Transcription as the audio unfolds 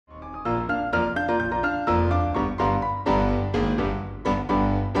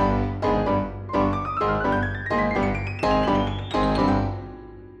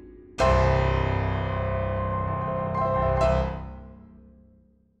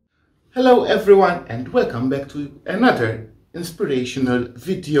Hello everyone and welcome back to another inspirational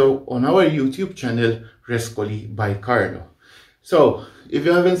video on our YouTube channel Rescoli by Carlo. So if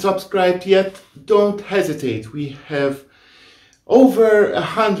you haven't subscribed yet, don't hesitate. We have over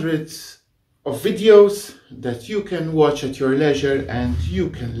 100 of videos that you can watch at your leisure and you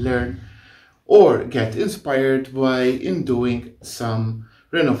can learn or get inspired by in doing some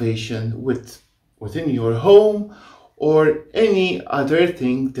renovation within your home or any other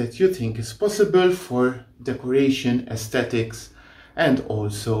thing that you think is possible for decoration, aesthetics, and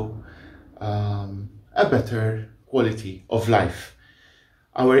also a better quality of life.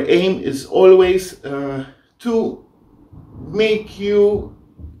 Our aim is always to make you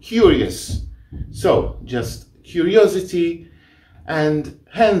curious. So just curiosity and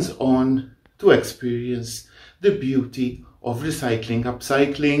hands-on to experience the beauty of recycling,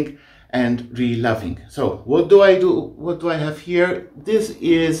 upcycling, and re-loving. So what do I do? What do I have here? This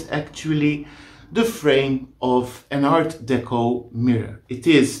is actually the frame of an Art Deco mirror. It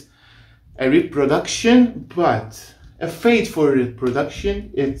is a reproduction, but a faithful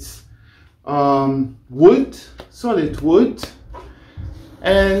reproduction. It's wood, solid wood,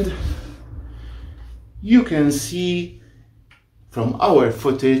 and you can see from our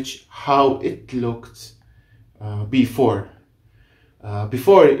footage how it looked before.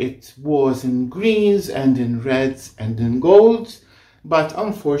 Before it was in greens and in reds and in golds, but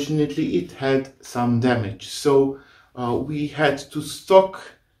unfortunately it had some damage. So we had to stock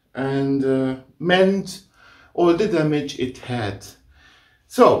and mend all the damage it had.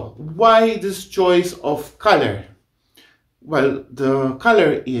 So why this choice of color? Well, the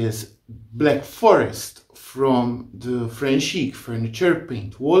color is Black Forest from the frenchic furniture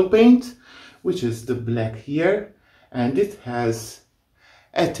paint, wall paint, which is the black here, and it has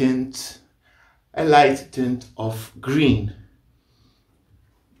a tint, a light tint of green.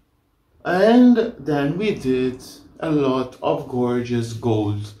 And then we did a lot of gorgeous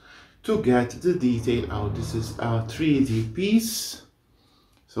gold to get the detail out. This is a 3D piece.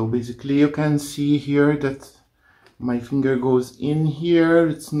 So basically you can see here that my finger goes in here,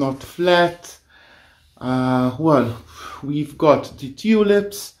 it's not flat. Well, we've got the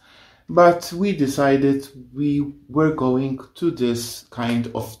tulips, but we decided we were going to this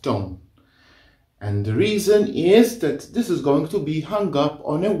kind of tone. And the reason is that this is going to be hung up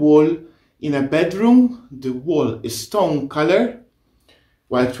on a wall in a bedroom. The wall is stone color.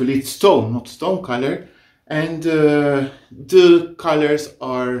 Well, actually it's stone, not stone color. And the colors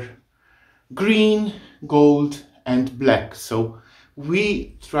are green, gold, and black. So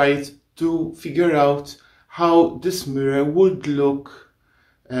we tried to figure out how this mirror would look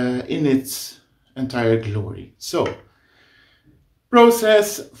in its entire glory. So,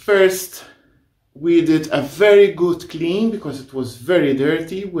 process first, we did a very good clean because it was very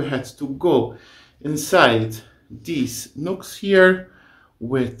dirty. We had to go inside these nooks here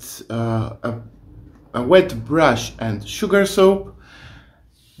with a wet brush and sugar soap.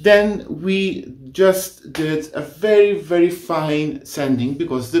 Then we just did a very fine sanding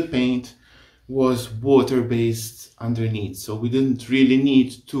because the paint was water-based underneath, so we didn't really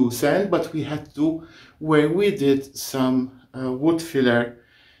need to sand, but we had to where we did some wood filler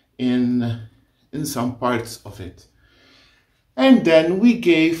in some parts of it. And then we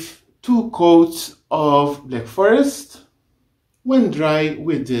gave 2 coats of Black Forest. When dry,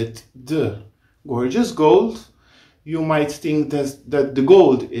 we did the gorgeous gold. You might think that the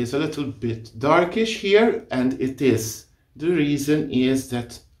gold is a little bit darkish here, and it is. The reason is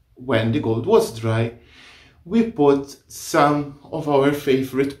that when the gold was dry, we put some of our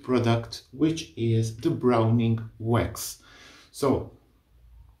favorite product, which is the browning wax. So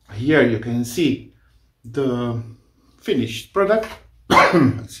here you can see the finished product.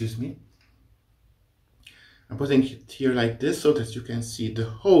 Excuse me. I'm putting it here like this so that you can see the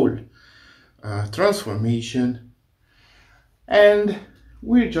whole transformation. And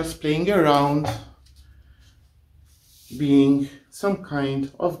we're just playing around, being some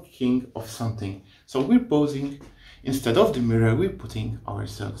kind of king of something. So we're posing, instead of the mirror, we're putting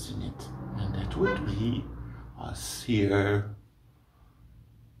ourselves in it. And that would be us here.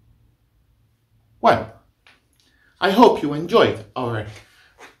 Well, I hope you enjoyed our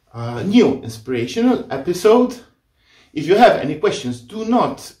new inspirational episode. If you have any questions, do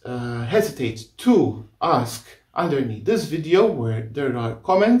not hesitate to ask underneath this video where there are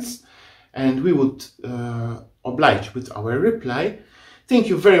comments, and we would oblige with our reply. Thank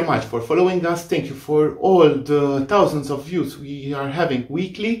you very much for following us. Thank you for all the thousands of views we are having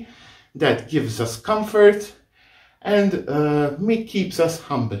weekly. That gives us comfort and keeps us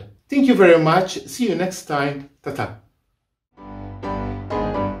humble. Thank you very much. See you next time. Ta-ta.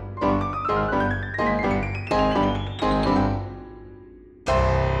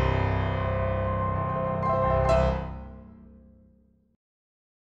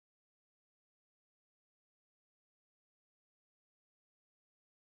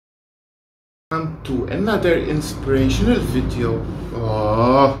 Welcome to another inspirational video.